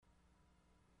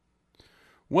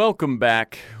Welcome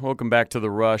back. Welcome back to The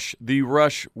Rush. The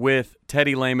Rush with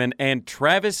Teddy Lehman and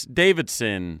Travis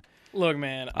Davidson. Look,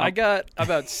 man, I got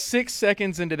about 6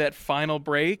 seconds into that final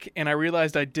break, and I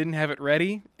realized I didn't have it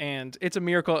ready, and it's a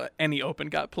miracle any Open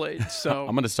got played. So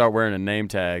I'm going to start wearing a name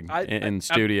tag in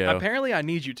studio. Apparently, I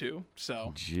need you to.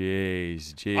 So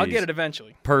Jeez. I'll get it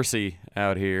eventually. Percy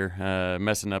out here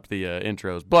messing up the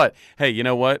intros. But, hey, you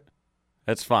know what?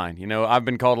 That's fine. You know, I've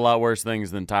been called a lot worse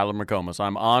things than Tyler McComas.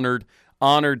 I'm honored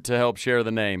to help share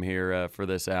the name here for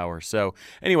this hour. So,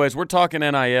 anyways, we're talking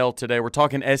NIL today. We're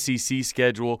talking SEC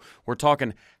schedule. We're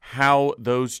talking how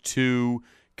those two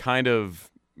kind of,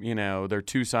 you know, they're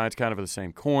two sides kind of the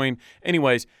same coin.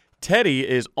 Anyways, Teddy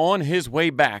is on his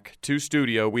way back to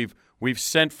studio. We've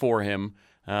sent for him.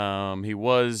 He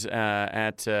was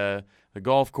at the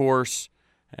golf course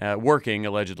working,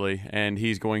 allegedly, and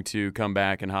he's going to come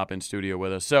back and hop in studio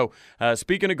with us. So,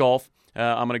 speaking of golf,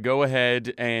 I'm going to go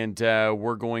ahead and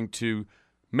we're going to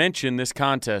mention this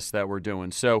contest that we're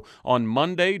doing. So on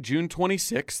Monday, June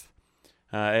 26th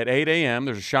at 8 a.m.,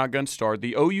 there's a shotgun start.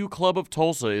 The OU Club of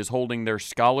Tulsa is holding their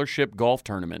scholarship golf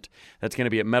tournament. That's going to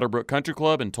be at Meadowbrook Country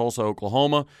Club in Tulsa,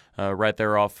 Oklahoma, right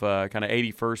there off kind of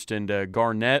 81st and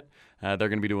Garnett. They're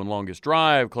going to be doing longest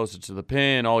drive, closest to the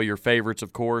pin, all your favorites,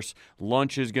 of course.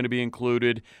 Lunch is going to be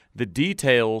included. The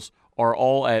details are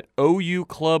all at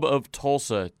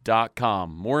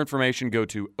oucluboftulsa.com. More information, go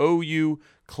to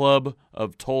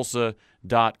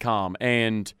oucluboftulsa.com.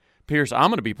 And, Pierce, I'm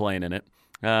going to be playing in it.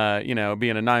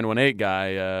 Being a 918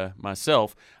 guy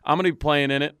myself, I'm going to be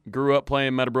playing in it. Grew up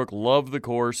playing Meadowbrook, love the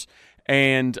course.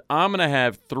 And I'm going to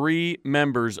have 3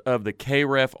 members of the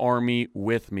KREF Army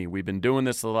with me. We've been doing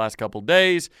this the last couple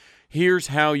days. Here's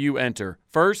how you enter.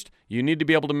 First, you need to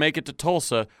be able to make it to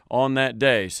Tulsa on that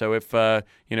day. So if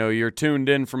you're tuned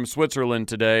in from Switzerland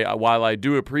today, while I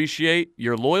do appreciate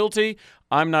your loyalty,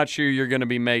 I'm not sure you're going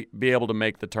to be able to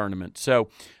make the tournament. So,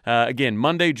 again,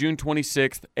 Monday, June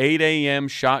 26th, 8 a.m.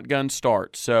 shotgun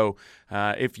start. So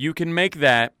if you can make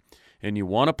that and you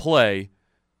want to play,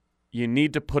 you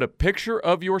need to put a picture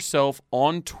of yourself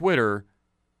on Twitter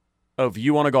of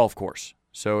you on a golf course.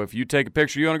 So if you take a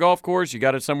picture of you on a golf course, you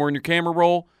got it somewhere in your camera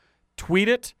roll, tweet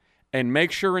it, and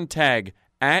make sure and tag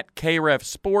at KREF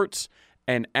Sports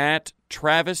and at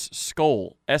Travis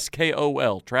Skoll,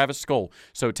 S-K-O-L, Travis Skoll.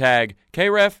 So tag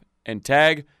KREF and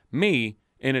tag me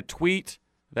in a tweet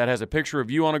that has a picture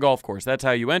of you on a golf course. That's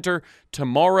how you enter.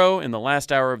 Tomorrow, in the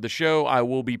last hour of the show, I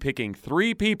will be picking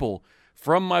 3 people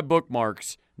from my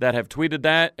bookmarks that have tweeted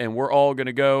that, and we're all going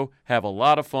to go have a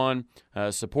lot of fun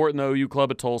supporting the OU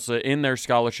Club of Tulsa in their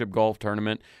scholarship golf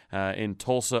tournament in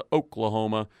Tulsa,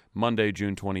 Oklahoma, Monday,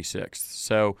 June 26th.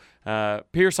 So,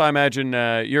 Pierce, I imagine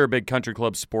you're a big country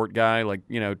club sport guy, like,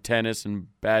 tennis and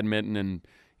badminton and,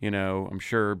 I'm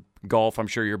sure golf. I'm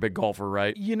sure you're a big golfer,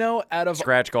 right?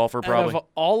 Scratch golfer, probably. Out of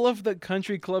all of the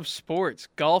country club sports,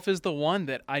 golf is the one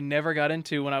that I never got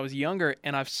into when I was younger,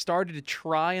 and I've started to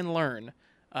try and learn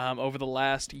over the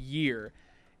last year.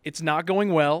 It's not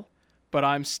going well, but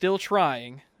I'm still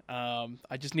trying.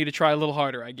 I just need to try a little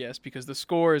harder, I guess, because the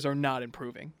scores are not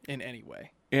improving in any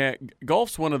way. Yeah,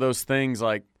 golf's one of those things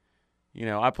like,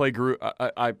 I played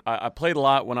a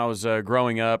lot when I was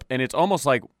growing up, and it's almost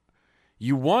like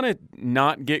you want to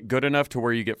not get good enough to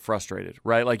where you get frustrated,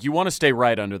 right? Like you want to stay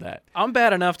right under that. I'm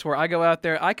bad enough to where I go out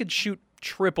there, I could shoot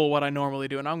triple what I normally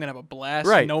do, and I'm going to have a blast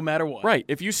no matter what. Right.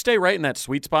 If you stay right in that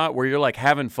sweet spot where you're like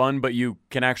having fun, but you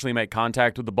can actually make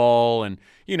contact with the ball and,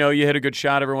 you hit a good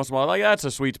shot every once in a while, like that's a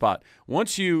sweet spot.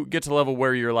 Once you get to the level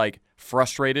where you're like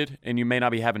frustrated and you may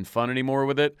not be having fun anymore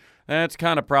with it, that's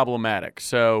kind of problematic.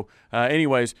 So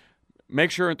anyways,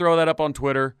 make sure and throw that up on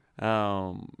Twitter.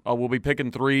 We'll be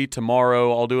picking 3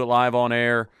 tomorrow. I'll do it live on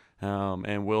air.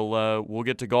 And we'll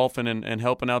get to golfing and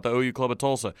helping out the OU Club of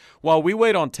Tulsa. While we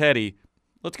wait on Teddy,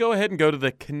 let's go ahead and go to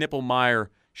the Knippelmeyer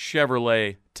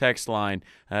Chevrolet text line.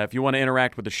 If you want to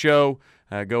interact with the show,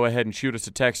 go ahead and shoot us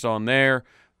a text on there,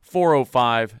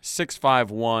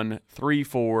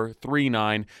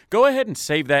 405-651-3439. Go ahead and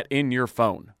save that in your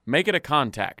phone. Make it a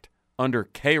contact under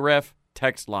KREF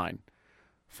text line,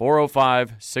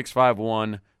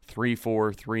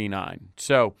 405-651-3439.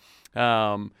 So,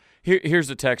 here's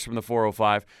a text from the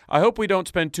 405. I hope we don't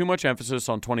spend too much emphasis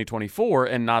on 2024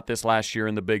 and not this last year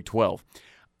in the Big 12.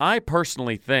 I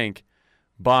personally think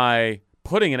by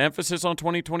putting an emphasis on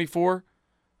 2024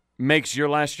 makes your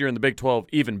last year in the Big 12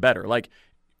 even better. Like,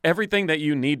 everything that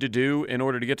you need to do in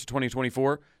order to get to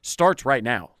 2024 starts right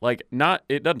now. Like,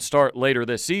 it doesn't start later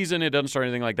this season. It doesn't start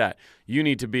anything like that. You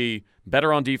need to be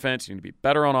better on defense. You need to be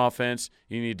better on offense.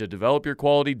 You need to develop your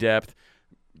quality depth.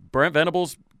 Brent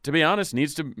Venables to be honest,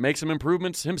 needs to make some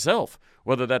improvements himself,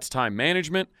 whether that's time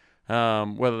management,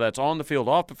 whether that's on the field,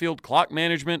 off the field, clock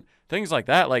management, things like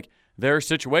that. Like, there are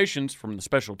situations from the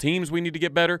special teams we need to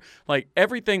get better. Like,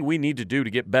 everything we need to do to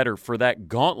get better for that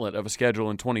gauntlet of a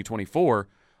schedule in 2024,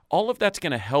 all of that's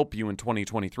going to help you in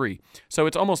 2023. So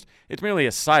it's merely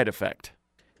a side effect.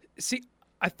 See,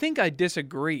 I think I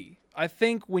disagree. I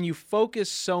think when you focus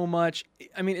so much,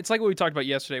 I mean, it's like what we talked about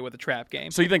yesterday with the trap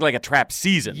game. So you think like a trap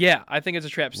season? Yeah, I think it's a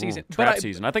trap season. Trap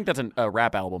season. I think that's a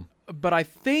rap album. But I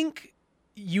think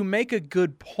you make a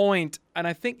good point, and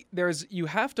I think you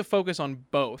have to focus on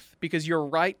both, because you're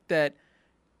right that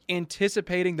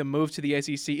anticipating the move to the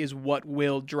SEC is what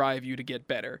will drive you to get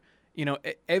better. You know,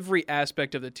 every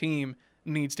aspect of the team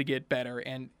needs to get better,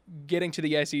 and getting to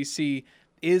the SEC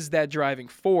is that driving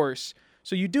force.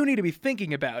 So you do need to be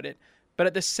thinking about it. But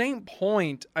at the same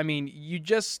point, I mean, you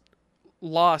just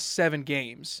lost 7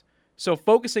 games. So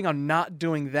focusing on not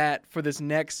doing that for this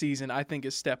next season, I think,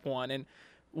 is step one. And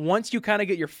once you kind of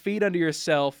get your feet under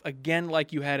yourself, again,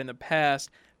 like you had in the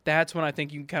past, that's when I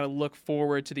think you can kind of look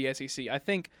forward to the SEC. I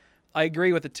think I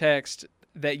agree with the text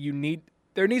that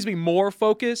there needs to be more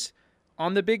focus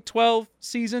on the Big 12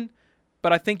 season.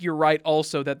 But I think you're right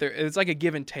also that it's like a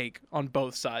give and take on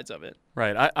both sides of it.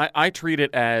 Right. I treat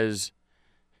it as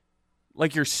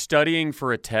like you're studying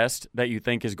for a test that you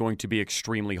think is going to be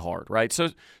extremely hard, right?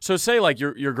 So say like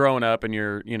you're growing up and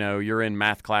you're in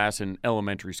math class in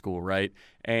elementary school, right?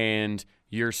 And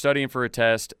you're studying for a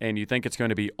test and you think it's going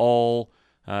to be all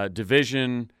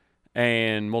division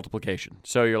and multiplication.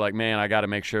 So you're like, man, I got to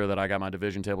make sure that I got my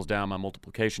division tables down, my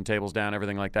multiplication tables down,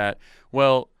 everything like that.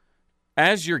 Well,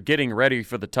 as you're getting ready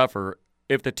for the tougher,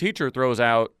 if the teacher throws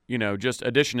out, just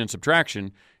addition and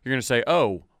subtraction, you're going to say,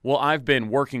 oh, well, I've been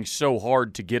working so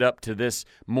hard to get up to this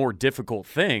more difficult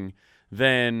thing,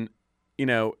 then,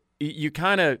 you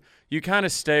kind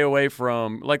of stay away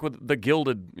from, like with the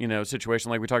gilded,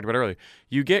 situation like we talked about earlier.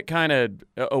 You get kind of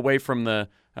away from the,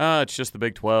 it's just the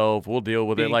Big 12. We'll deal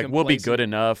with it. Like, we'll be good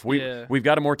enough. We've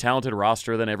got a more talented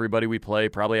roster than everybody we play,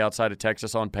 probably outside of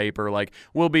Texas on paper. Like,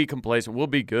 we'll be complacent. We'll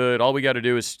be good. All we got to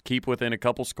do is keep within a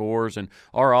couple scores, and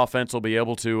our offense will be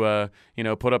able to,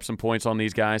 put up some points on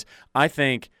these guys. I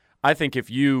think if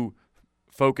you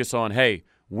focus on, hey,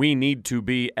 we need to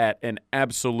be at an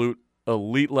absolute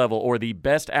elite level or the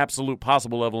best absolute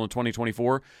possible level in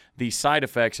 2024, the side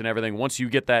effects and everything, once you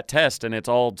get that test and it's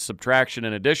all subtraction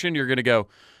and addition, you're going to go,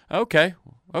 okay.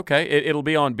 It'll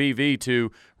be on BV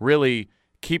to really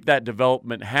keep that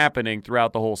development happening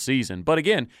throughout the whole season. But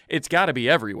again, it's got to be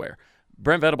everywhere.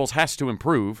 Brent Venables has to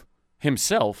improve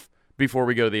himself before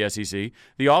we go to the SEC.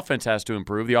 The offense has to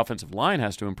improve. The offensive line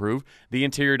has to improve. The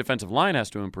interior defensive line has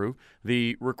to improve.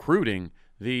 The recruiting,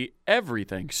 the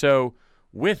everything. So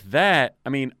with that, I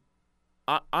mean,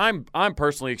 I'm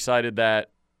personally excited that,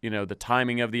 the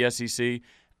timing of the SEC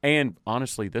and,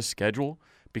 honestly, this schedule,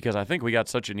 because I think we got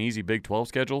such an easy Big 12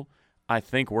 schedule, I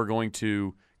think we're going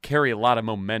to carry a lot of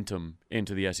momentum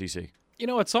into the SEC.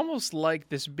 It's almost like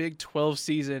this Big 12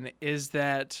 season is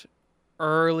that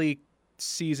early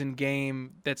season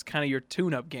game that's kind of your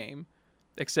tune-up game.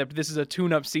 Except this is a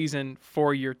tune-up season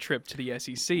for your trip to the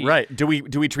SEC. Right. Do we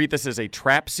treat this as a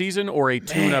trap season or a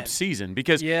tune-up season?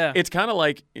 Because it's kind of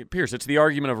like, Pierce, it's the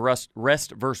argument of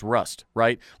rest versus rust,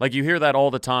 right? Like you hear that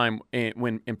all the time in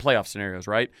playoff scenarios,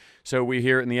 right? So we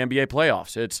hear it in the NBA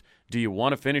playoffs. It's, do you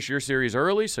want to finish your series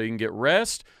early so you can get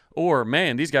rest? Or,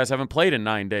 man, these guys haven't played in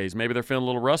 9 days. Maybe they're feeling a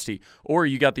little rusty. Or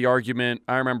you got the argument,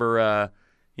 I remember,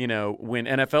 when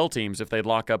NFL teams, if they'd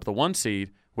lock up the 1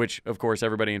 seed, which, of course,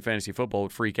 everybody in fantasy football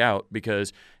would freak out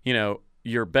because,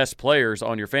 your best players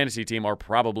on your fantasy team are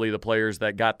probably the players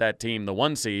that got that team the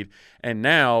 1 seed, and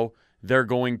now they're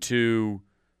going to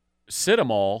sit them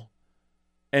all,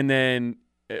 and then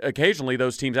occasionally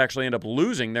those teams actually end up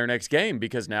losing their next game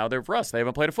because now they're rust. They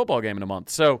haven't played a football game in a month.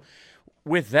 So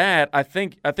with that, I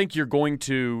think you're going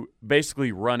to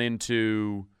basically run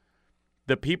into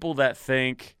the people that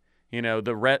think,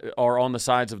 are on the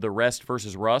sides of the rest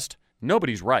versus rust.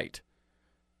 Nobody's right.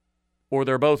 Or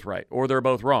they're both right. Or they're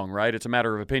both wrong, right? It's a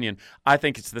matter of opinion. I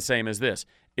think it's the same as this.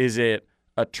 Is it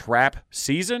a trap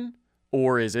season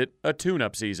or is it a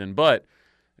tune-up season? But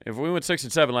if we went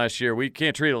 6-7 last year, we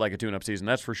can't treat it like a tune-up season.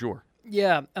 That's for sure.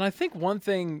 Yeah, and I think one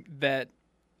thing that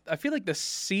I feel like the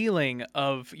ceiling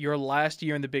of your last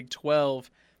year in the Big 12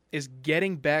 is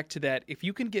getting back to that. If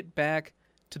you can get back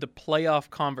to the playoff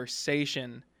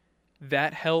conversation,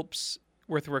 that helps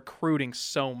with recruiting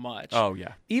so much. Oh,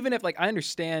 yeah. Even if, I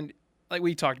understand, like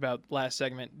we talked about last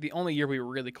segment, the only year we were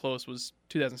really close was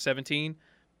 2017,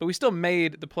 but we still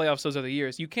made the playoffs those other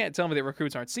years. You can't tell me that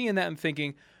recruits aren't seeing that and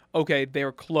thinking, okay,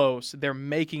 they're close, they're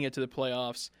making it to the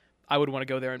playoffs, I would want to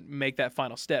go there and make that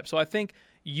final step. So I think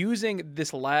using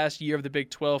this last year of the Big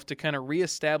 12 to kind of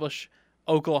reestablish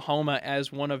Oklahoma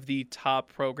as one of the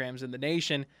top programs in the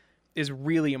nation is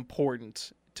really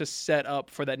important to set up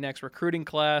for that next recruiting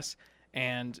class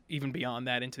and even beyond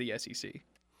that into the SEC.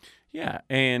 Yeah,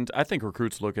 and I think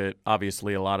recruits look at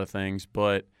obviously a lot of things,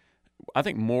 but I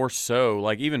think more so,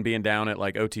 like even being down at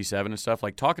like OT7 and stuff,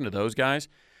 like talking to those guys,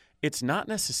 it's not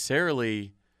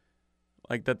necessarily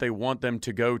like that they want them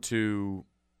to go to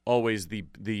always the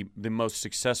most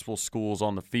successful schools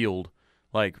on the field,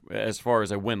 like as far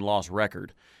as a win-loss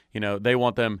record. You know, they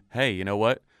want them, hey, you know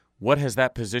what? What has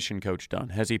that position coach done?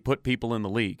 Has he put people in the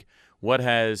league? What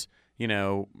has, you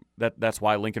know, that's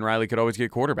why Lincoln Riley could always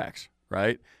get quarterbacks,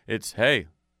 right? It's, hey,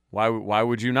 why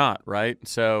would you not, right?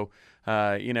 So,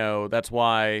 you know, that's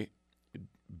why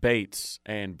Bates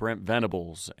and Brent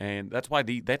Venables, and that's why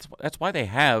they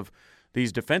have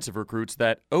these defensive recruits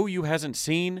that OU hasn't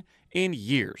seen in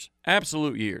years,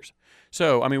 absolute years.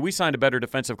 So, I mean, we signed a better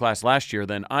defensive class last year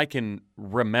than I can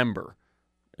remember,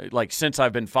 like since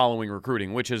I've been following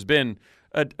recruiting, which has been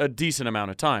a decent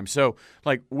amount of time. So,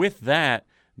 like with that,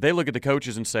 they look at the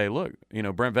coaches and say, look, you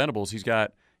know, Brent Venables, he's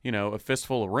got, you know, a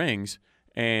fistful of rings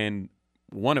and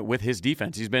won it with his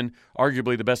defense. He's been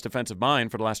arguably the best defensive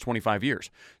mind for the last 25 years.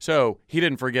 So he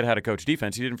didn't forget how to coach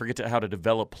defense. He didn't forget how to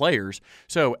develop players.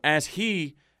 So as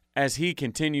he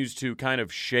continues to kind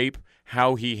of shape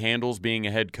how he handles being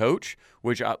a head coach,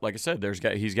 which, like I said,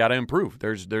 he's got to improve.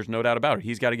 There's no doubt about it.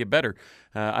 He's got to get better.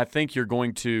 I think you're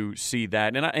going to see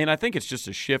that, and I think it's just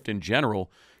a shift in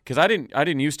general because I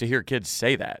didn't used to hear kids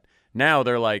say that. Now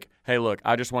they're like, hey, look,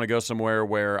 I just want to go somewhere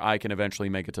where I can eventually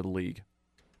make it to the league.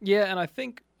 Yeah, and I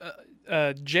think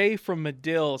Jay from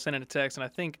Medill sent in a text, and I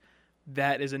think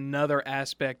that is another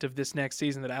aspect of this next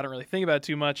season that I don't really think about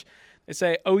too much. They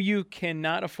say OU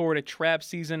cannot afford a trap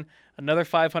season, another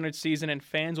 500 season, and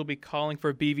fans will be calling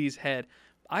for BV's head.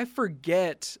 I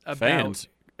forget about fans.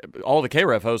 All the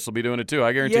KREF hosts will be doing it too.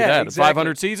 I guarantee that. Exactly. The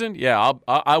 500 season, yeah,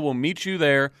 I will meet you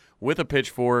there with a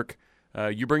pitchfork.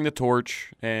 You bring the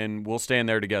torch, and we'll stand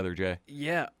there together, Jay.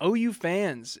 Yeah, OU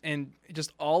fans and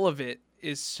just all of it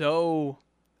is so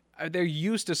 – they're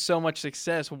used to so much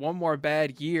success. One more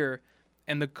bad year,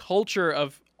 and the culture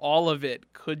of all of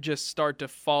it could just start to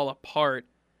fall apart.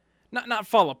 Not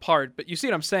fall apart, but you see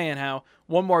what I'm saying, how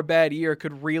one more bad year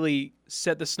could really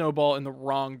set the snowball in the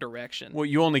wrong direction. Well,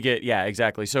 you only get – yeah,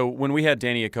 exactly. So when we had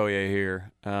Danny Okoye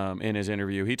here in his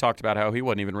interview, he talked about how he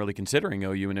wasn't even really considering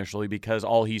OU initially because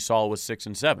all he saw was 6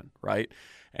 and 7, right?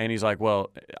 And he's like,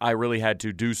 well, I really had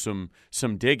to do some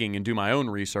digging and do my own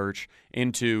research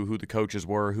into who the coaches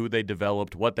were, who they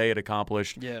developed, what they had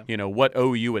accomplished, you know, what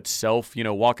OU itself, you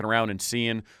know, walking around and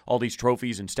seeing all these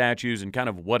trophies and statues and kind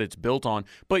of what it's built on.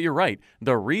 But you're right.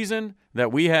 The reason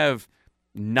that we have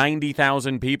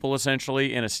 90,000 people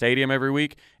essentially in a stadium every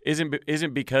week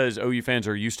isn't because OU fans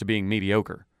are used to being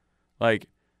mediocre. Like,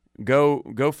 go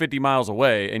 50 miles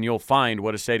away and you'll find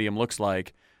what a stadium looks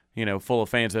like, you know, full of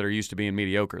fans that are used to being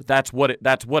mediocre. That's what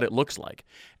it looks like.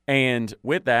 And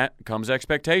with that comes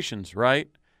expectations, right?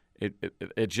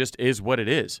 It just is what it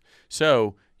is.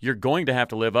 So you're going to have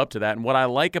to live up to that. And what I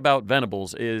like about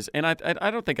Venables is, and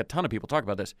I don't think a ton of people talk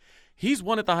about this, he's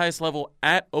won at the highest level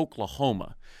at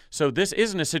Oklahoma. So this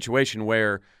isn't a situation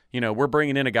where, you know, we're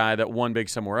bringing in a guy that won big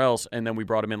somewhere else and then we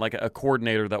brought him in, like a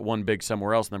coordinator that won big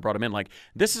somewhere else and then brought him in. Like,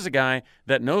 this is a guy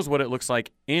that knows what it looks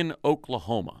like in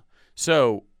Oklahoma.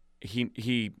 So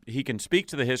he can speak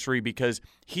to the history because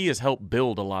he has helped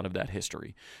build a lot of that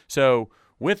history. So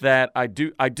with that, I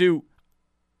do.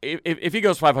 If he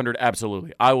goes 500,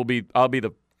 absolutely, I'll be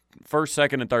the first,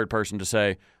 second, and third person to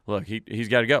say, look, he's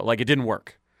got to go. Like, it didn't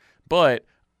work, but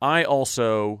I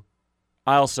also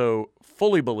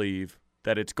fully believe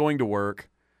that it's going to work.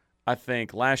 I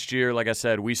think last year, like I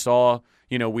said, we saw,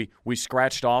 you know, we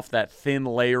scratched off that thin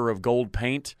layer of gold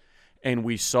paint, and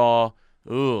we saw.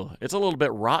 It's a little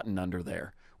bit rotten under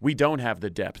there. We don't have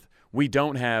the depth. We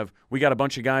got a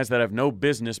bunch of guys that have no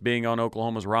business being on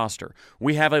Oklahoma's roster.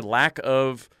 We have a lack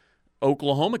of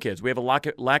Oklahoma kids. We have a lack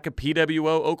of PWO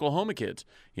Oklahoma kids.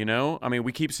 You know, I mean,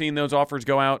 we keep seeing those offers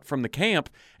go out from the camp,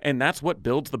 and that's what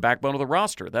builds the backbone of the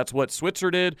roster. That's what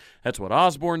Switzer did. That's what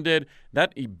Osborne did.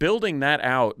 Building that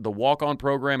out, the walk-on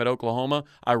program at Oklahoma,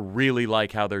 I really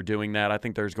like how they're doing that. I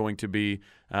think there's going to be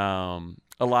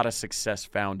a lot of success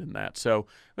found in that. So,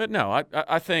 but no,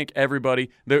 I think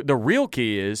everybody. The real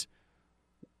key is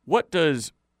what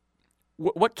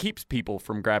keeps people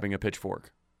from grabbing a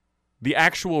pitchfork? The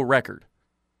actual record.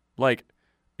 Like,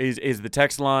 is the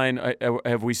text line,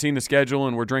 have we seen the schedule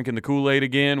and we're drinking the Kool-Aid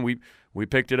again? We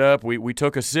picked it up. We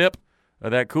took a sip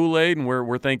of that Kool-Aid and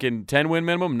we're thinking 10-win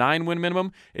minimum, 9-win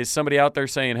minimum. Is somebody out there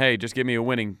saying, hey, just give me a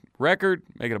winning record,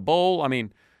 make it a bowl? I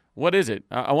mean, what is it?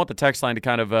 I want the text line to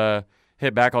kind of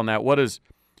hit back on that.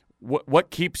 What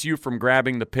keeps you from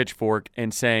grabbing the pitchfork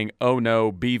and saying, oh,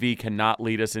 no, BV cannot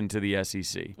lead us into the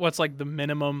SEC? What's like the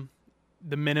minimum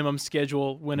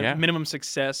schedule, minimum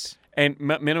success? And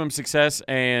minimum success,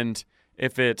 and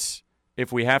if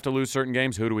we have to lose certain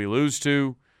games, who do we lose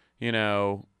to?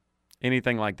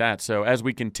 Anything like that. So as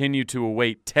we continue to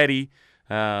await Teddy,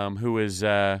 who is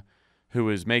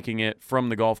making it from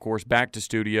the golf course back to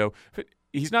studio.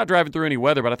 He's not driving through any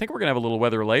weather, but I think we're going to have a little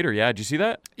weather later. Yeah, did you see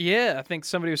that? Yeah, I think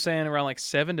somebody was saying around like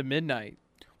 7 to midnight.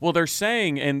 Well, they're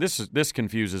saying, and this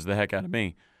confuses the heck out of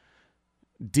me,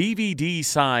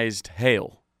 DVD-sized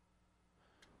hail.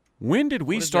 When did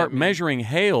we start measuring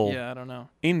hail I don't know.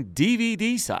 in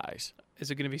DVD size?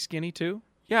 Is it going to be skinny too?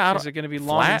 Yeah, is it going to be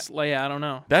long and I don't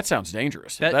know. That sounds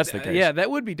dangerous. If that's the case. Yeah, that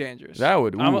would be dangerous. That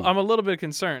would. I'm a little bit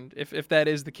concerned if that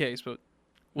is the case, but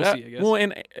we'll see, I guess. Well,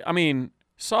 and I mean,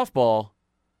 softball's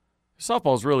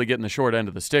really getting the short end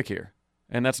of the stick here,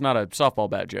 and that's not a softball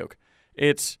bat joke.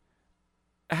 It's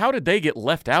how did they get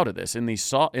left out of this in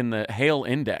the hail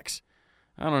index?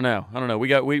 I don't know.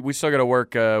 We still got to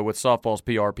work with softball's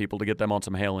PR people to get them on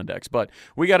some hail index, but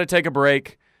we got to take a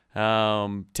break.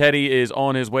 Teddy is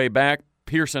on his way back.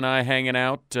 Pierce and I hanging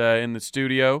out in the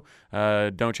studio.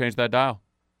 Don't change that dial.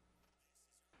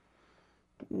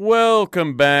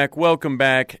 Welcome back.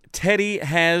 Teddy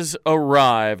has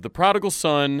arrived. The prodigal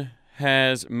son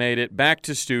has made it back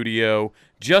to studio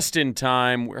just in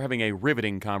time. We're having a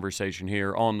riveting conversation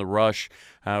here on The Rush.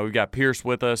 We've got Pierce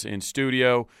with us in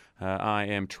studio. I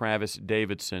am Travis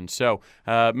Davidson. So,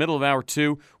 middle of hour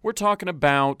 2, we're talking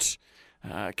about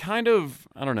kind of,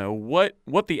 I don't know,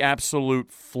 what the absolute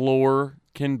floor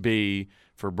can be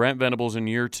for Brent Venables in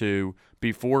year 2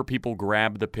 before people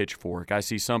grab the pitchfork. I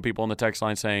see some people on the text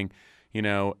line saying,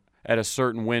 at a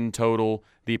certain win total,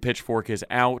 the pitchfork is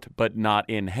out but not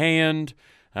in hand.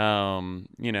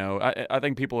 I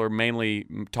think people are mainly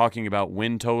talking about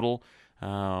win total.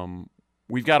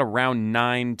 We've got around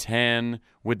 9-10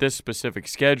 with this specific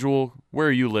schedule. Where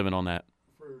are you living on that?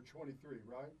 For 23,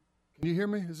 right? Can you hear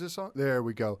me? Is this on? There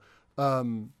we go.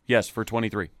 Yes, for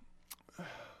 23.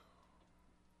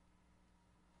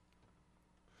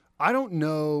 I don't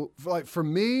know. Like, for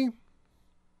me,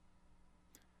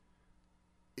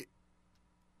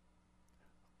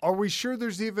 are we sure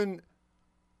there's even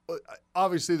 –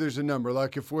 obviously there's a number.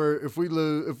 Like, if we go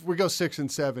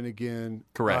 6-7 again.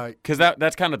 Correct. Because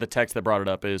that's kind of the text that brought it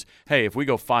up is, hey, if we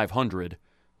go 500 –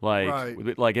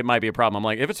 like it might be a problem. I'm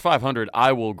like, if it's 500,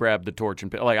 I will grab the torch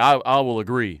and I will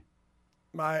agree.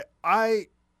 I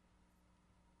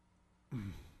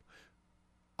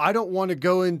don't want to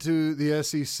go into the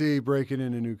SEC breaking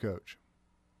in a new coach.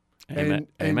 Amen.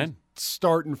 And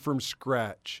starting from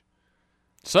scratch.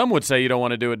 Some would say you don't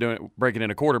want to do it breaking in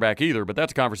a quarterback either, but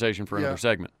that's a conversation for another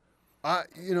segment.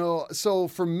 So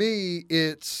for me,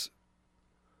 it's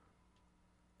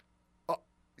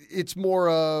more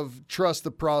of trust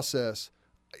the process.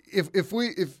 If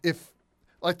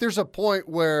there's a point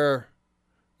where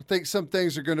I think some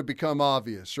things are going to become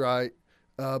obvious, right?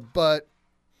 But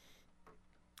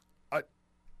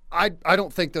I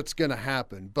don't think that's going to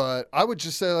happen. But I would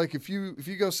just say, like, if you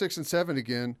go 6-7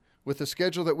 again with the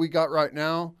schedule that we got right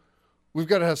now, we've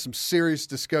got to have some serious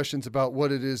discussions about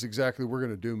what it is exactly we're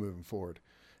going to do moving forward.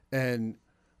 And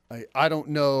I don't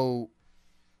know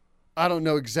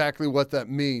exactly what that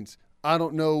means. I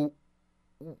don't know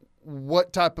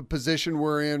what type of position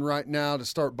we're in right now to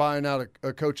start buying out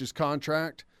a coach's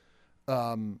contract.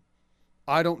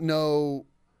 I don't know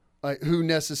who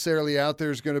necessarily out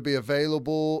there is going to be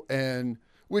available, and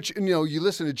which, you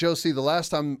listen to Joe C. the last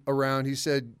time around, he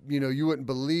said, you wouldn't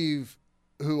believe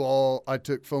who all I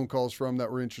took phone calls from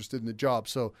that were interested in the job.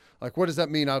 So, like, what does that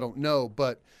mean? I don't know,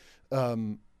 but I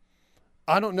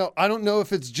don't know. I don't know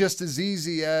if it's just as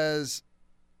easy as,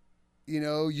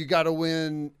 you got to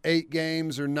win 8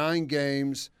 games or 9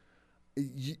 games.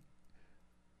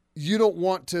 You don't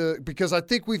want to, because I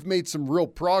think we've made some real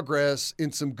progress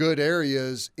in some good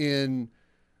areas in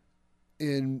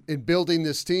building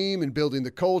this team and building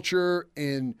the culture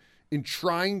and in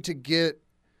trying to get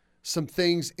some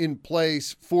things in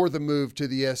place for the move to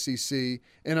the SEC.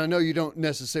 And I know you don't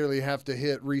necessarily have to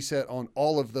hit reset on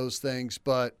all of those things,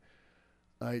 but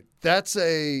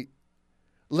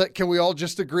can we all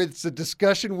just agree it's a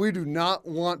discussion we do not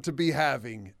want to be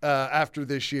having after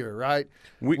this year, right?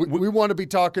 We want to be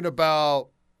talking about,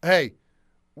 hey,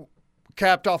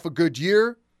 capped off a good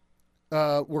year.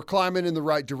 We're climbing in the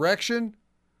right direction.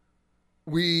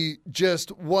 We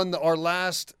just won our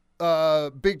last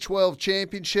Big 12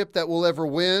 championship that we'll ever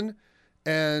win.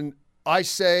 And I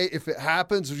say if it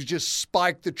happens, we just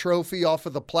spike the trophy off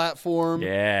of the platform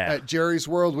at Jerry's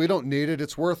World. We don't need it.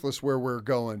 It's worthless where we're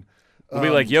going. We'll be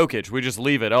like Jokic. We just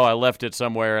leave it. Oh, I left it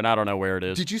somewhere, and I don't know where it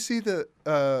is. Did you see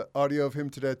the audio of him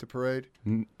today at the parade?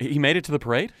 He made it to the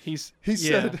parade? He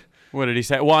said... What did he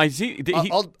say? Why is he?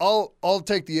 I'll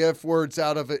take the F words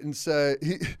out of it and say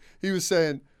he was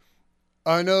saying,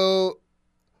 I know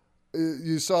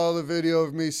you saw the video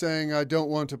of me saying I don't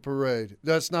want a parade.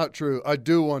 That's not true. I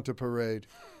do want a parade.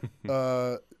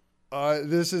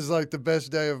 This is like the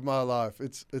best day of my life.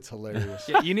 It's hilarious.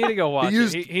 Yeah, you need to go watch he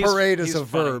used it. Parade as a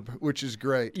funny. verb, which is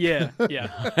great. Yeah.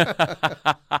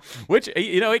 Which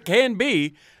it can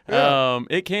be. Yeah.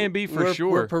 It can be for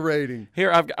sure. We're parading.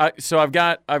 Here, I've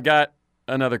got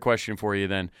another question for you.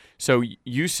 Then, so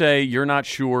you say you're not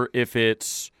sure if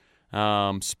it's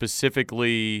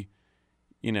specifically,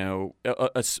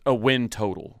 a win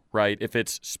total, right? If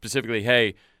it's specifically,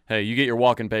 hey, you get your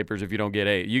walking papers if you don't get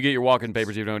 8. You get your walking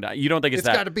papers if you don't. You don't think it's that?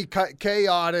 It's got to be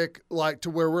chaotic, like to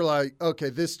where we're like, okay,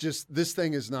 this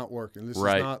thing is not working. This is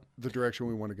not the direction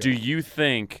we want to go. Do you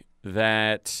think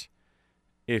that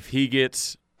if he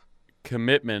gets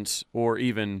commitments or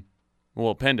even,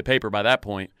 pen to paper by that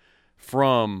point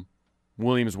from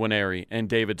Williams Nwaneri and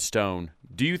David Stone,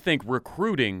 do you think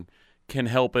recruiting can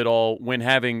help at all when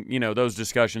having, those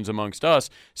discussions amongst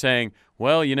us saying,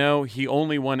 well, he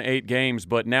only won 8 games,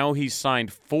 but now he's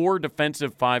signed 4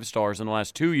 defensive 5-stars in the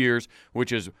last 2 years,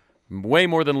 which is way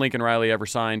more than Lincoln Riley ever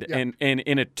signed, and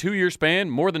in a 2-year span,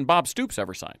 more than Bob Stoops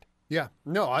ever signed. Yeah.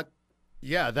 No,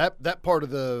 that part of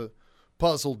the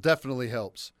puzzle definitely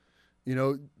helps.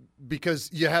 Because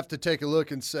you have to take a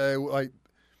look and say, like,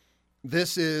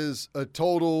 this is a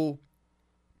total,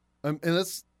 and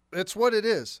it's what it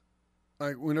is.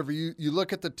 Like, whenever you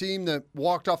look at the team that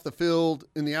walked off the field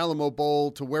in the Alamo Bowl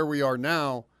to where we are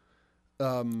now,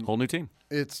 whole new team.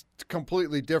 It's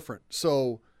completely different.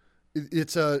 So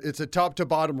it's a top to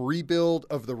bottom rebuild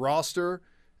of the roster,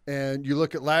 and you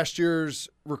look at last year's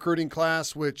recruiting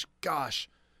class, which, gosh,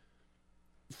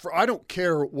 I don't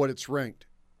care what it's ranked.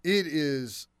 It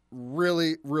is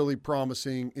really, really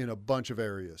promising in a bunch of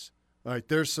areas. Like,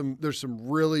 there's some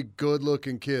really good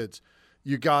looking kids.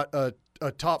 You got a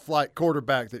top flight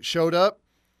quarterback that showed up.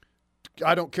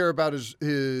 I don't care about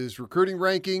his recruiting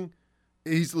ranking.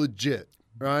 He's legit,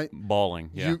 right?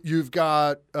 Balling, yeah. You've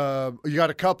got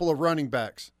a couple of running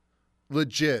backs,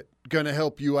 legit, going to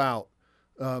help you out.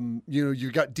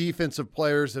 You've got defensive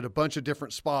players at a bunch of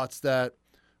different spots that,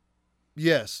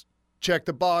 yes, check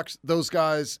the box. Those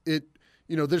guys,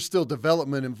 there's still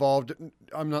development involved.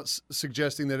 I'm not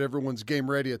suggesting that everyone's game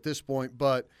ready at this point,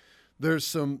 but there's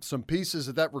some pieces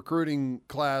of that recruiting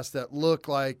class that look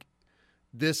like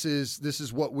this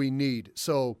is what we need.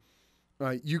 So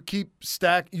you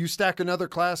stack another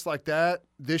class like that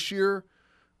this year,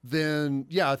 then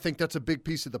I think that's a big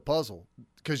piece of the puzzle,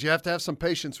 because you have to have some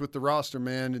patience with the roster,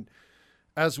 man. And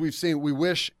as we've seen, we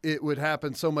wish it would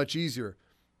happen so much easier.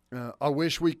 I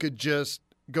wish we could just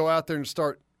go out there and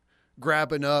start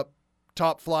grabbing up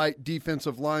top flight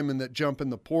defensive linemen that jump in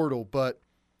the portal, but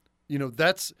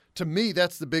that's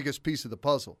the biggest piece of the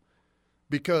puzzle,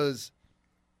 because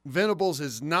Venables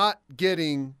is not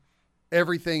getting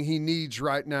everything he needs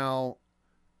right now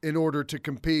in order to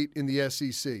compete in the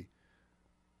SEC.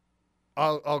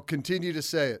 I'll continue to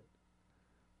say it.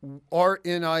 Our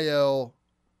NIL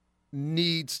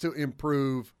needs to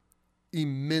improve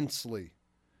immensely,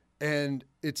 and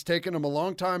it's taken them a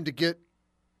long time to get,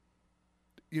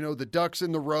 the ducks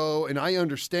in the row, and I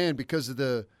understand because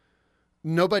of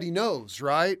nobody knows,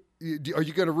 right? Are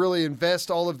you going to really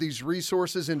invest all of these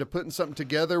resources into putting something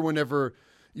together whenever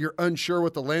you're unsure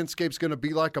what the landscape's going to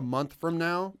be like a month from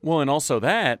now? Well, and also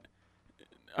that,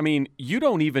 you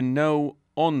don't even know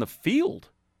on the field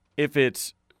if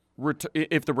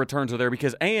the returns are there,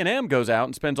 because A&M goes out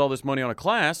and spends all this money on a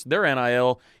class. Their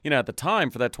NIL, at the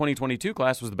time for that 2022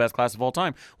 class was the best class of all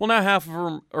time. Well, now half of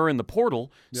them are in the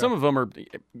portal. Yeah. Some of them are,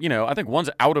 I think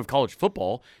one's out of college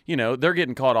football. They're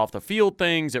getting caught off the field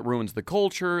things. It ruins the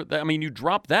culture. You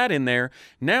drop that in there.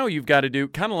 Now you've got to do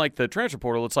kind of like the transfer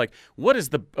portal. It's like, what is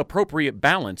the appropriate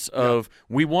balance of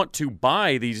we want to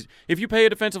buy these? If you pay a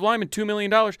defensive lineman $2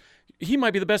 million, he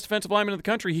might be the best defensive lineman in the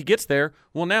country. He gets there.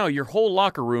 Well, now your whole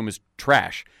locker room is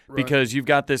trash because you've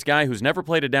got this guy who's never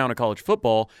played a down of college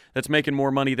football that's making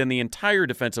more money than the entire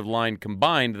defensive line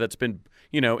combined that's been,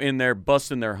 in there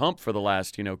busting their hump for the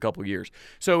last, couple years.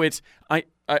 So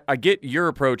I get your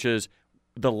approach is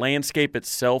the landscape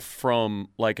itself from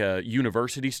like a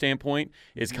university standpoint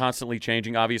is constantly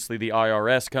changing. Obviously, the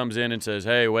IRS comes in and says,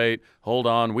 hey, wait, hold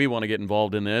on, we want to get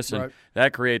involved in this. And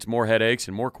that creates more headaches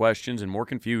and more questions and more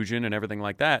confusion and everything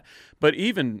like that. But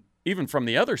even from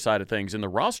the other side of things, in the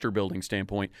roster building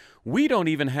standpoint, we don't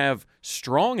even have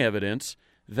strong evidence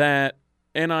that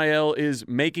NIL is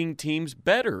making teams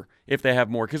better if they have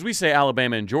more. Because we say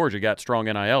Alabama and Georgia got strong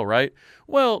NIL, right?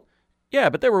 Well, yeah,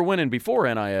 but they were winning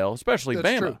before NIL, especially That's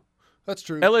Bama. true. That's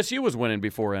true. LSU was winning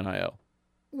before NIL.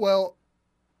 Well,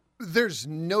 there's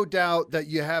no doubt that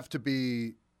you have to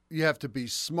be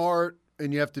smart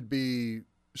and you have to be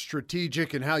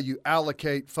strategic in how you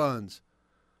allocate funds.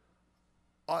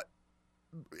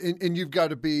 And you've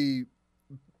got to be,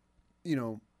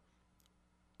 you've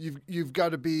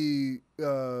got to be,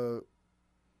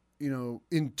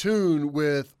 in tune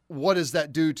with what does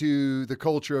that do to the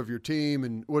culture of your team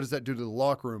and what does that do to the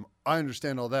locker room. I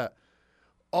understand all that.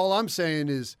 All I'm saying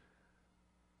is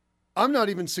I'm not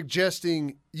even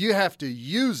suggesting you have to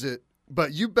use it,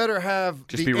 but you better have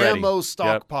Just the be ready. ammo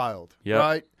stockpiled, Yep.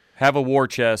 right? Have a war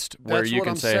chest where That's you what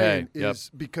can I'm say, saying hey.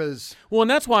 is because Well, and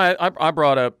that's why I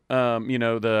brought up,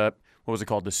 the, what was it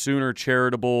called? The Sooner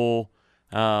Charitable,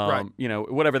 Right.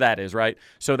 Whatever that is, right?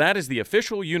 So that is the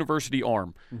official university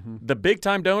arm. Mm-hmm. The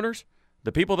big-time donors,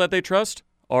 the people that they trust,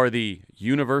 are the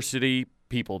university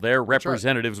people. They're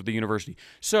representatives of the university.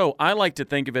 So I like to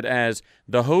think of it as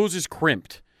the hose is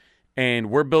crimped, and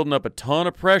we're building up a ton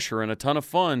of pressure and a ton of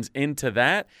funds into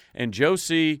that. And Joe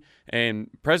C. and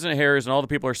President Harris and all the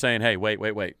people are saying, hey,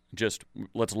 wait. Just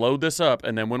let's load this up,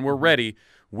 and then when we're ready,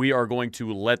 we are going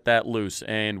to let that loose.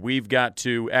 And we've got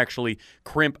to actually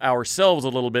crimp ourselves a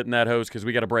little bit in that hose because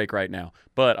we got a break right now.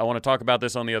 But I want to talk about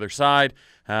this on the other side.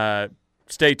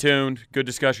 Stay tuned. Good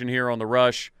discussion here on The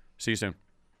Rush. See you soon.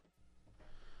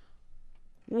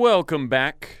 Welcome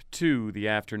back to the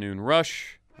Afternoon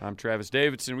Rush. I'm Travis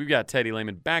Davidson. We've got Teddy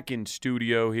Lehman back in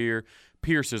studio here.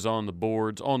 Pierce is on the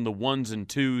boards, on the ones and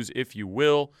twos, if you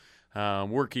will.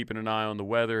 We're keeping an eye on the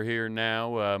weather here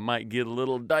now. Might get a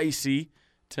little dicey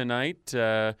tonight.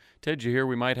 Ted, you hear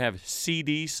we might have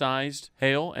CD-sized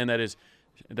hail, and that is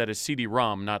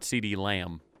CD-ROM, not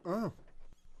CD-LAM. Oh.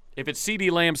 If it's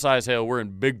CD-LAM-sized hail, we're in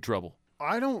big trouble.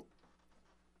 I'm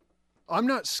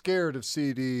not scared of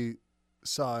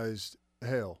CD-sized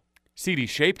hail.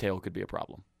 CD-shaped hail could be a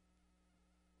problem.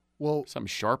 Well, Something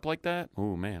sharp like that?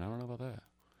 Oh, man, I don't know about that.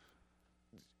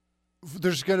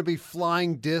 there's going to be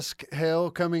flying disc hail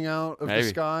coming out of Maybe. the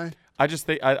sky. I just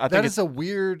think I think That it's is a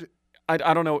weird. I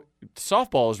don't know.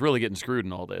 Softball is really getting screwed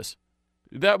in all this.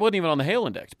 That wasn't even on the hail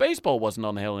index. Baseball wasn't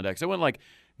on the hail index. It went like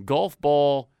golf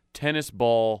ball, tennis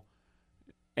ball,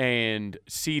 and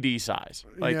CD size.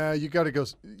 Like, Yeah, you got to go.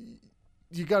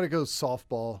 You got to go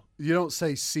softball. You don't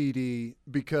say CD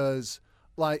because,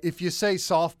 like, if you say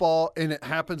softball and it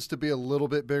happens to be a little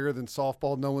bit bigger than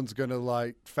softball, no one's going to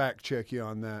like fact check you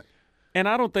on that. and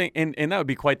I don't think, and that would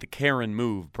be quite the Karen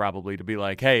move probably to be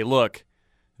like, hey, look,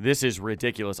 this is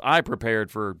ridiculous. I prepared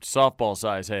for softball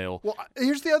size hail. Well,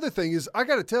 here's the other thing: is I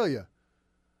got to tell you,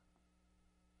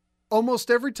 almost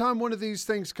every time one of these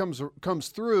things comes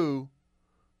through,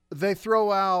 they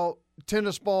throw out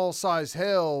tennis ball size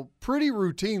hail pretty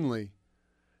routinely,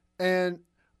 and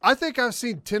I think I've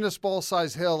seen tennis ball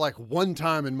size hail like one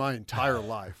time in my entire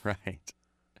life, Right.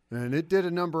 and it did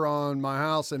a number on my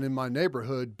house and in my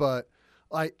neighborhood. But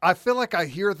I feel like I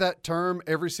hear that term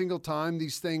every single time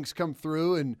these things come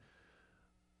through, and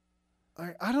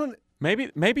I don't.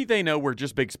 Maybe they know we're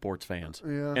just big sports fans,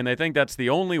 Yeah. and they think that's the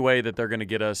only way that they're going to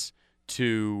get us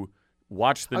to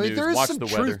watch the news, there is watch some the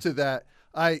truth weather. to that.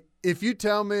 If you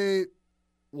tell me,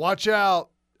 watch out,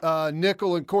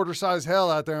 nickel and quarter size hell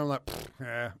out there, I'm like,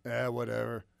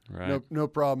 whatever. Right. No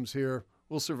problems here.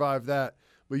 We'll survive that.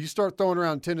 But you start throwing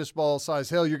around tennis ball size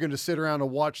hell, you're going to sit around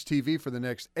and watch TV for the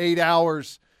next 8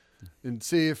 hours and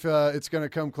see if it's going to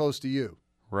come close to you.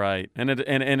 Right. And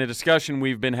a discussion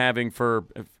we've been having for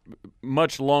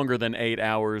much longer than 8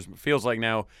 hours, feels like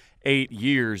now 8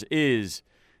 years, is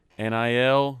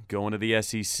NIL, going to the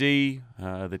SEC,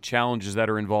 the challenges that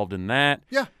are involved in that.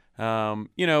 Yeah.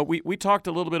 We talked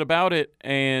a little bit about it,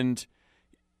 and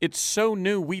it's so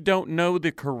new. We don't know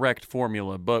the correct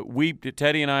formula, but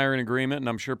Teddy and I are in agreement, and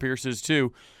I'm sure Pierce is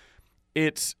too.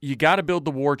 It's you got to build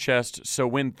the war chest so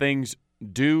when things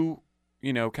do,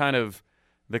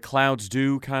 the clouds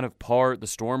do kind of part, the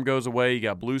storm goes away, you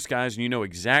got blue skies, and you know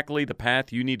exactly the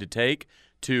path you need to take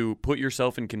to put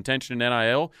yourself in contention in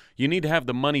NIL. You need to have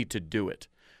the money to do it.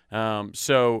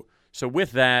 So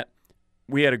with that,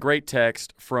 we had a great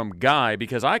text from Guy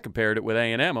because I compared it with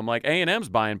A&M. I'm like, A&M's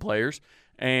buying players,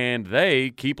 and they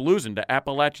keep losing to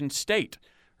Appalachian State,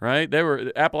 right?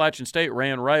 Appalachian State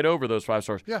ran right over those 5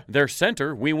 stars. Yeah. Their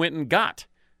center, we went and got,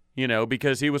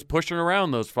 because he was pushing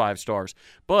around those 5 stars.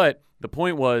 But the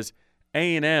point was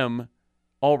A&M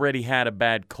already had a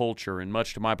bad culture, and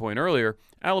much to my point earlier,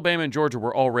 Alabama and Georgia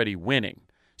were already winning,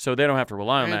 so they don't have to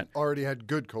rely on that. Already had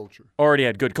good culture. Already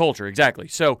had good culture, exactly.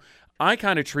 So I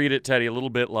kind of treat it, Teddy, a little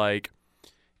bit like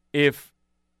if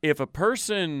a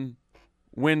person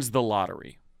wins the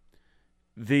lottery,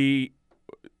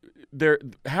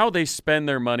 how they spend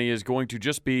their money is going to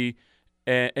just be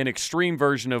an extreme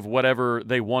version of whatever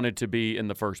they wanted to be in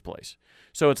the first place.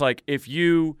 So it's like if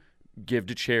you give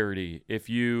to charity, if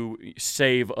you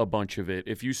save a bunch of it,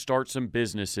 if you start some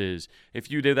businesses, if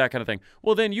you do that kind of thing,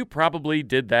 well, then you probably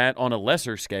did that on a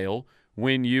lesser scale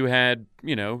when you had,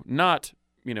 not,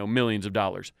 millions of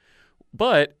dollars.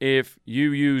 But if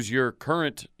you use your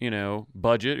current,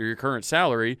 budget or your current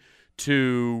salary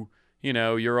to,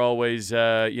 you're always,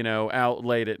 out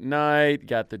late at night,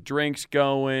 got the drinks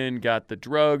going, got the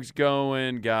drugs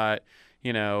going, got,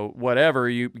 whatever,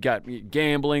 you got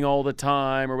gambling all the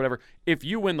time or whatever. If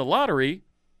you win the lottery,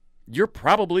 you're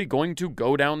probably going to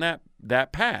go down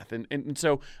that path. And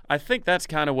so I think that's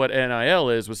kind of what NIL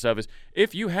is with stuff is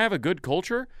if you have a good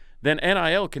culture, then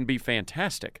NIL can be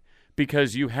fantastic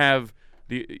because you have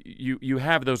you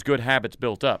have those good habits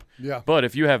built up. Yeah. But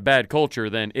if you have bad culture,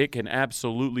 then it can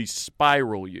absolutely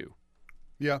spiral you.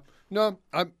 Yeah. No,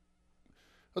 I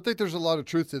think there's a lot of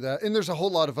truth to that. And there's a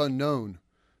whole lot of unknown.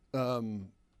 There's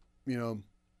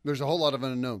a whole lot of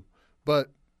unknown. But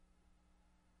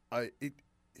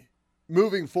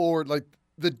moving forward, like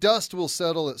the dust will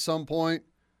settle at some point,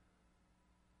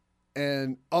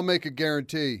 and I'll make a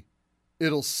guarantee.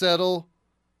 It'll settle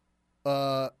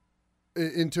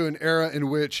into an era in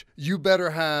which you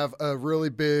better have a really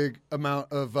big amount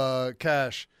of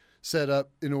cash set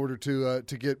up in order to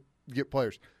get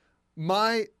players.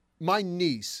 My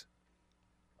niece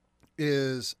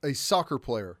is a soccer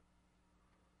player.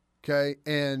 Okay,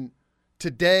 and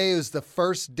today is the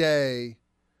first day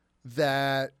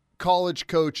that college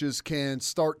coaches can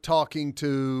start talking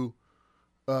to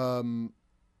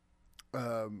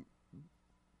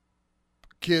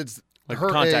kids like her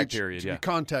contact age, period, yeah.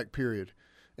 Contact period.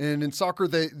 And in soccer,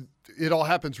 it all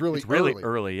happens really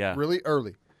early, yeah. Really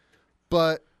early.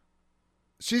 But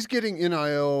she's getting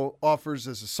NIL offers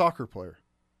as a soccer player.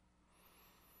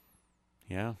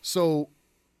 Yeah. So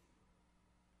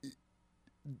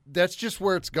that's just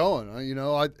where it's going.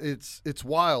 It's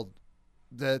wild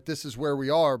that this is where we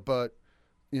are, but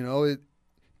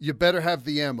you better have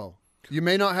the ammo. You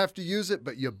may not have to use it,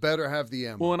 but you better have the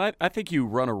ammo. Well, and I think you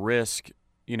run a risk,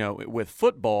 with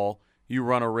football, you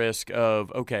run a risk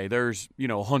of, okay, there's,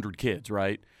 100 kids,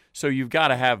 right? So you've got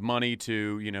to have money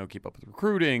to, keep up with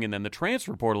recruiting, and then the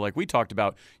transfer portal, like we talked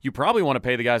about, you probably want to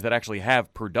pay the guys that actually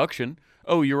have production.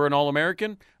 Oh, you're an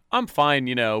All-American? I'm fine,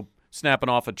 snapping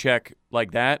off a check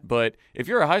like that. But if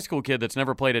you're a high school kid that's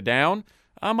never played a down,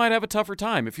 I might have a tougher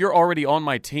time. If you're already on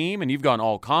my team and you've gone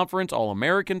all-conference,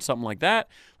 all-American, something like that,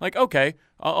 like, okay,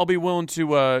 I'll be willing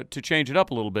to change it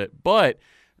up a little bit. But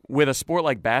with a sport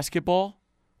like basketball,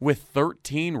 with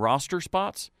 13 roster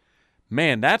spots,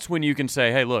 man, that's when you can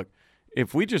say, hey, look,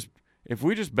 if we just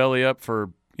belly up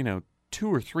for, 2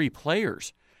 or 3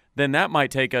 players, then that might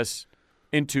take us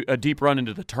into a deep run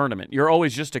into the tournament. You're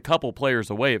always just a couple players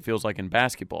away, it feels like, in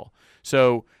basketball.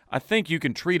 So I think you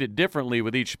can treat it differently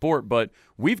with each sport, but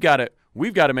we've got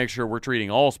to make sure we're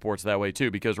treating all sports that way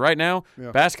too, because right now,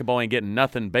 basketball ain't getting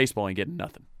nothing, baseball ain't getting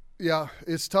nothing. Yeah,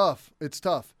 it's tough.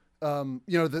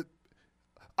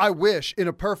 I wish in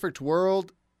a perfect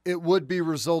world it would be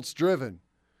results driven.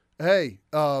 Hey,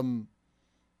 you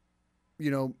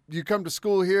come to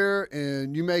school here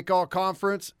and you make all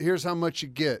conference, here's how much you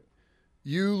get.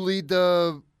 You lead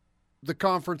the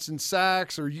conference in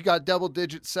sacks, or you got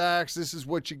double-digit sacks, this is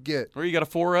what you get. Or you got a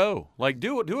 4-0. Like,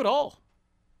 do it all.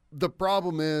 The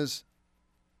problem is,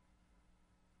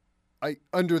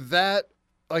 under that,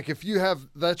 like if you have,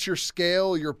 that's your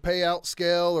scale, your payout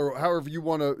scale, or however you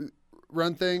want to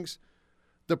run things,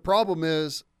 the problem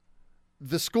is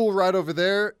the school right over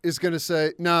there is going to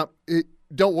say, nah,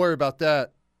 don't worry about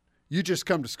that. You just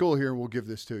come to school here and we'll give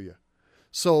this to you.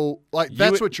 So,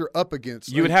 that's what you're up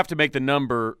against. You would have to make the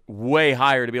number way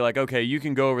higher to be like, okay, you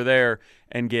can go over there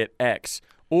and get X.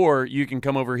 Or you can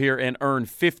come over here and earn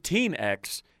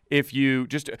 15X if you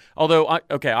just – although,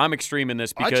 I'm extreme in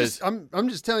this because – I'm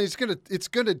just telling you, it's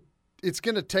gonna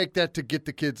take that to get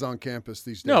the kids on campus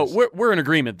these days. No, we're in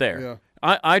agreement there. Yeah.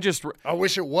 I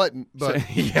wish it wasn't,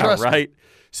 but yeah, right.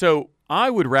 So I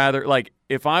would rather, like,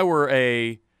 if I were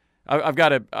a I've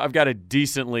got a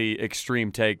decently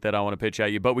extreme take that I want to pitch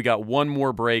at you, but we got one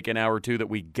more break in hour 2 that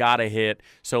we got to hit.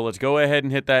 So let's go ahead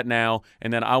and hit that now,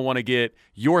 and then I want to get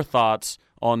your thoughts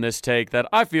on this take that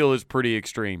I feel is pretty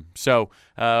extreme. So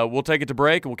we'll take it to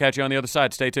break, and we'll catch you on the other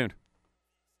side. Stay tuned.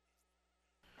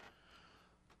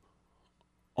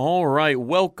 All right,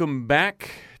 welcome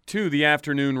back to the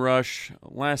Afternoon Rush,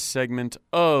 last segment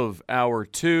of hour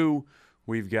 2.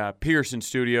 We've got Pierce in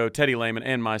studio, Teddy Lehman,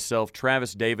 and myself,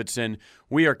 Travis Davidson.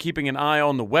 We are keeping an eye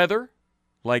on the weather,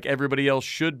 like everybody else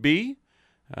should be.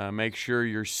 Make sure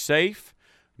you're safe.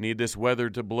 Need this weather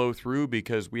to blow through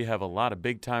because we have a lot of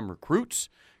big-time recruits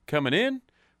coming in.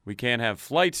 We can't have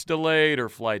flights delayed or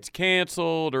flights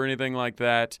canceled or anything like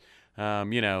that.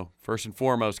 First and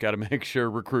foremost, got to make sure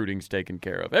recruiting's taken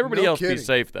care of. Everybody else be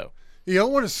safe, though. You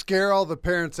don't want to scare all the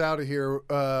parents out of here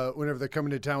whenever they're coming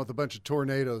to town with a bunch of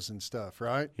tornadoes and stuff,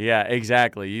 right? Yeah,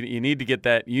 exactly. You need to get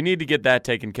that. You need to get that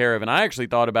taken care of. And I actually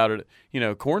thought about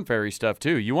it, Corn Ferry stuff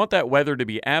too. You want that weather to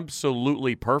be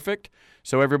absolutely perfect,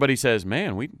 so everybody says,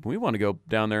 "Man, we want to go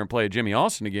down there and play at Jimmy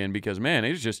Austin again because man,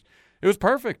 it was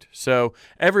perfect." So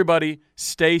everybody,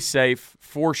 stay safe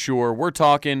for sure. We're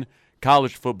talking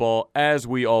college football as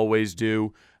we always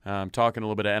do. Talking a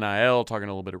little bit of NIL, talking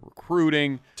a little bit of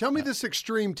recruiting. Tell me this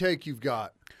extreme take you've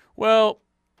got. Well,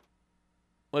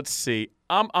 let's see.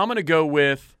 I'm going to go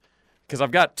with, because I've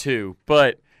got 2,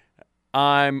 but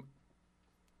I'm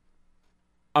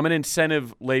an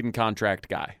incentive-laden contract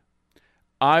guy.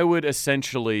 I would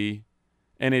essentially,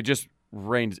 and it just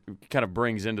kind of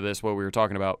brings into this what we were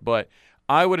talking about, but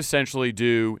I would essentially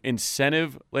do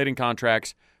incentive-laden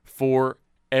contracts for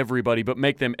everybody, but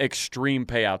make them extreme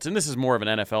payouts. And this is more of an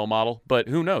NFL model, but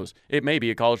who knows? It may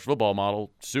be a college football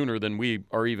model sooner than we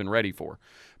are even ready for.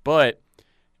 But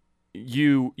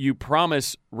you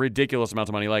promise ridiculous amounts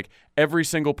of money. Like every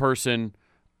single person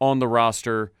on the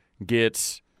roster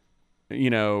gets,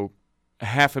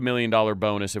 $500,000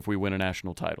 bonus if we win a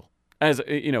national title, as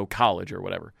college or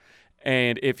whatever.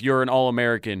 And if you're an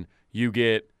All-American, you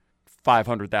get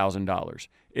 $500,000.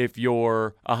 If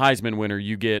you're a Heisman winner,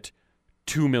 you get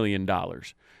 $2 million.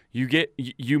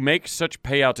 You make such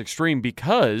payouts extreme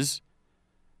because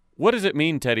what does it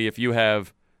mean, Teddy, if you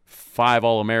have 5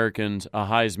 All-Americans, a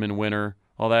Heisman winner,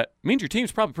 all that? It means your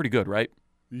team's probably pretty good, right?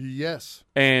 Yes.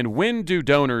 And when do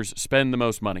donors spend the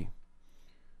most money?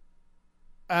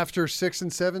 After 6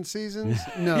 and 7 seasons?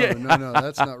 No, no,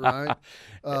 that's not right.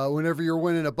 Whenever you're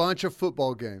winning a bunch of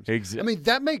football games. Exactly. I mean,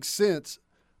 that makes sense.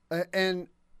 And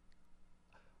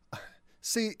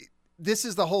see, this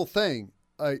is the whole thing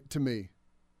to me.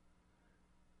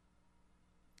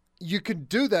 You could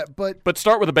do that, but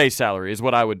start with a base salary is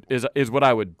what I would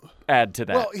add to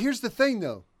that. Well, here's the thing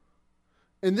though,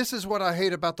 and this is what I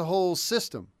hate about the whole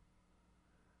system.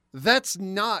 That's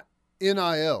not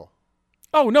NIL.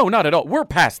 Oh no, not at all. We're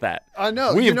past that. I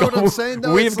know. You know what I'm saying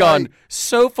though? We've gone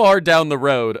so far down the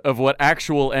road of what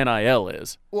actual NIL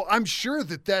is. Well, I'm sure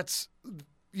that's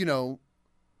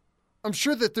I'm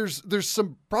sure that there's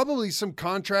probably some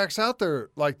contracts out there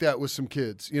like that with some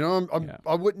kids.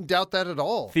 I wouldn't doubt that at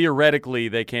all. Theoretically,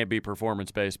 they can't be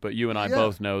performance-based, but you and I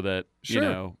both know that,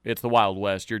 sure. It's the Wild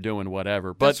West. You're doing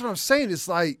whatever. But that's what I'm saying. It's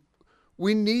like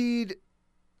we need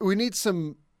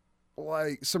some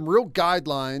real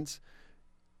guidelines.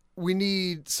 We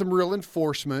need some real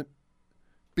enforcement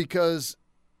because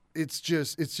it's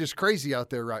just crazy out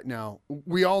there right now.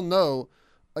 We all know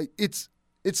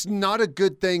it's not a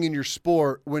good thing in your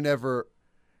sport whenever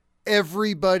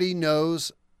everybody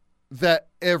knows that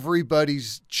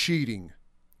everybody's cheating.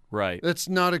 Right. That's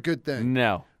not a good thing.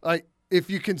 No. Like if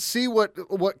you can see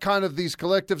what kind of these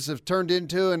collectives have turned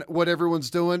into and what everyone's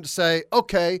doing, say,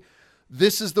 okay,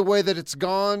 this is the way that it's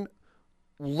gone.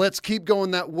 Let's keep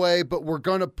going that way, but we're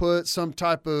going to put some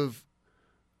type of,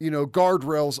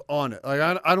 guardrails on it.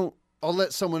 Like I'll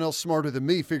let someone else smarter than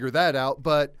me figure that out,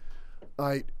 but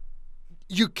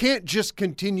you can't just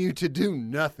continue to do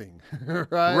nothing,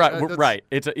 right? Right.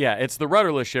 It's the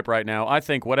rudderless ship right now. I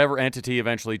think whatever entity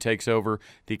eventually takes over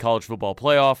the college football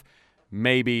playoff,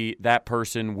 maybe that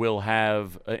person will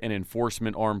have an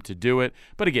enforcement arm to do it.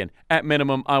 But again, at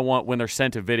minimum, I want when they're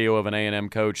sent a video of an A&M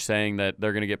coach saying that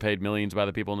they're going to get paid millions by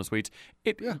the people in the suites,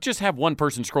 just have one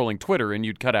person scrolling Twitter and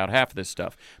you'd cut out half of this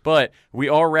stuff. But we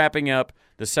are wrapping up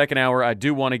the second hour. I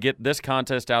do want to get this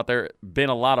contest out there. Been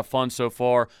a lot of fun so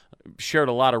far. Shared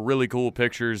a lot of really cool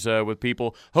pictures with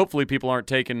people. Hopefully people aren't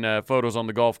taking photos on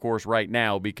the golf course right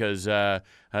now because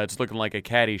it's looking like a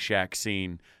Caddyshack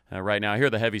scene right now. I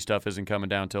hear the heavy stuff isn't coming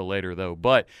down till later, though.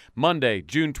 But Monday,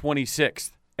 June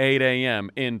 26th, 8 a.m.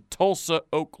 in Tulsa,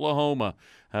 Oklahoma.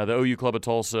 The OU Club of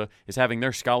Tulsa is having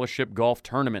their scholarship golf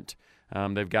tournament.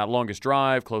 They've got longest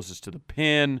drive, closest to the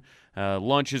pin,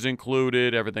 lunch is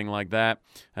included, everything like that.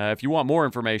 If you want more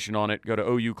information on it, go to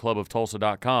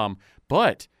oucluboftulsa.com.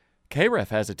 But KREF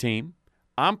has a team.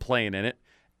 I'm playing in it.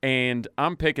 And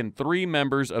I'm picking 3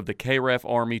 members of the KREF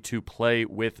Army to play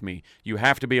with me. You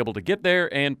have to be able to get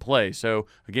there and play. So,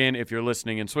 again, if you're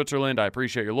listening in Switzerland, I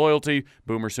appreciate your loyalty.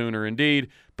 Boomer Sooner indeed.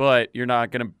 But you're not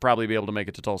going to probably be able to make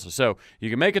it to Tulsa. So, you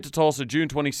can make it to Tulsa June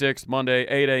 26th, Monday,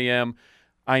 8 a.m.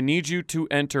 I need you to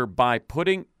enter by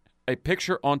putting a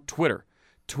picture on Twitter.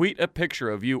 Tweet a picture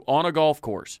of you on a golf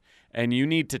course. And you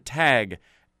need to tag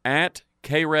at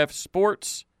KREF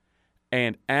Sports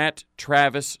and at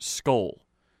Travis Skoll.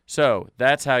 So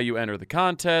that's how you enter the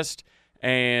contest,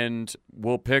 and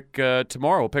we'll pick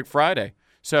tomorrow. We'll pick Friday.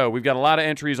 So we've got a lot of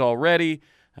entries already.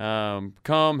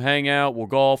 Come, hang out, we'll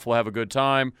golf, we'll have a good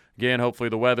time. Again, hopefully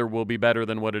the weather will be better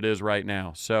than what it is right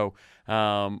now. So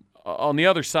on the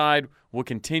other side, we'll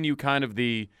continue kind of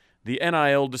the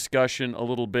NIL discussion a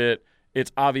little bit.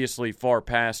 It's obviously far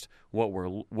past what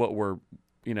we're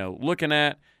looking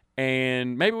at,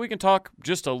 and maybe we can talk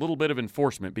just a little bit of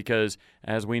enforcement because,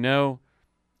 as we know,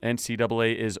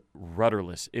 NCAA is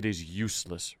rudderless. It is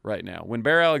useless right now. When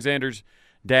Bear Alexander's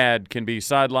dad can be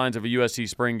sidelines of a USC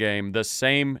spring game the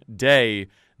same day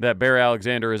that Bear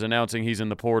Alexander is announcing he's in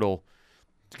the portal,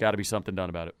 there's got to be something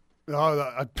done about it.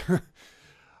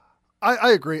 I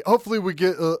agree. Hopefully we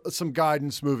get some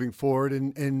guidance moving forward,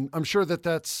 and I'm sure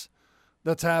that's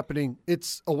happening.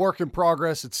 It's a work in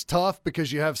progress. It's tough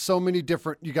because you have so many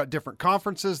you got different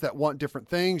conferences that want different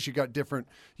things. You got different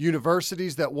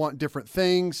universities that want different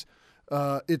things.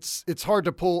 It's hard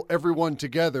to pull everyone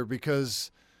together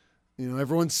because,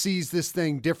 everyone sees this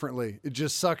thing differently. It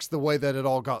just sucks the way that it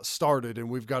all got started, and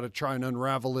we've got to try and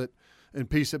unravel it and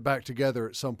piece it back together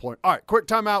at some point. All right, quick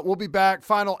timeout. We'll be back.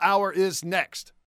 Final hour is next.